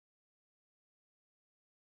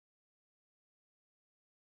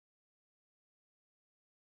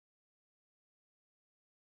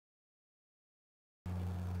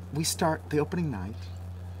we start, the opening night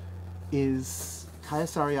is Kaija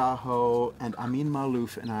Saariaho and Amin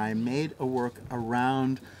Maalouf and I made a work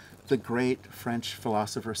around the great French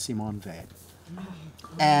philosopher Simone Weil.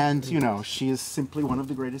 And, you know, she is simply one of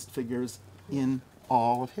the greatest figures in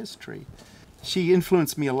all of history. She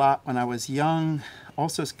influenced me a lot when I was young.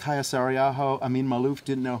 Also, Kaija Saariaho, Amin Maalouf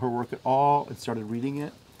didn't know her work at all and started reading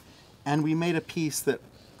it. And we made a piece that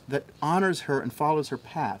honors her and follows her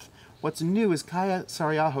path. What's new is Kaija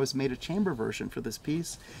Saariaho has made a chamber version for this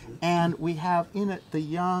piece, and we have in it the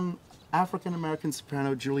young African-American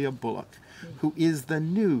soprano Julia Bullock, who is the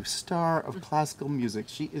new star of classical music.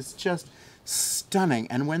 She is just stunning.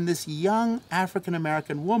 And when this young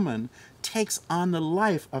African-American woman takes on the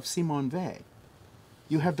life of Simone Weil,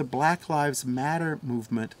 you have the Black Lives Matter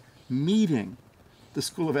movement meeting the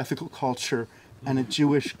School of Ethical Culture and a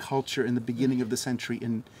Jewish culture in the beginning of the century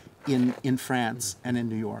in France and in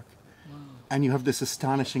New York. Wow. And you have this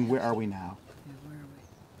astonishing, where are we now? Yeah, where are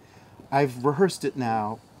we? I've rehearsed it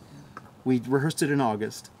now. We rehearsed it in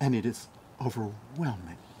August, and it is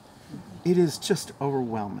overwhelming. It is just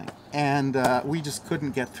overwhelming. And we just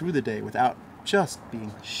couldn't get through the day without just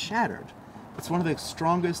being shattered. It's one of the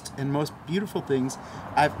strongest and most beautiful things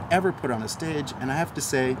I've ever put on a stage, and I have to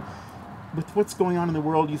say, with what's going on in the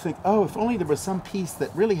world, you think, oh, if only there was some piece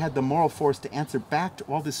that really had the moral force to answer back to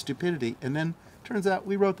all this stupidity. And then turns out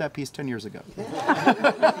we wrote that piece 10 years ago.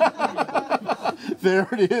 There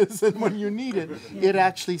it is. And when you need it, it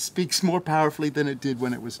actually speaks more powerfully than it did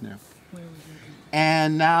when it was new.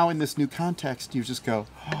 And now in this new context, you just go,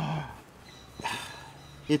 oh,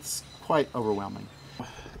 it's quite overwhelming.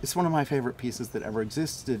 It's one of my favorite pieces that ever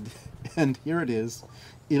existed. And here it is.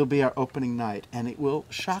 It'll be our opening night, and it will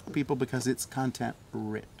shock people because it's content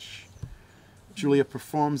rich. Julia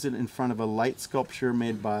performs it in front of a light sculpture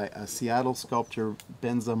made by a Seattle sculptor,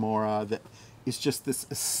 Ben Zamora, that is just this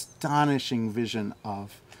astonishing vision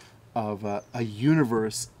of a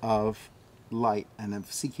universe of light and of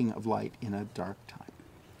seeking of light in a dark time.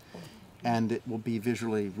 And it will be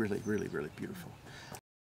visually really, really, really beautiful.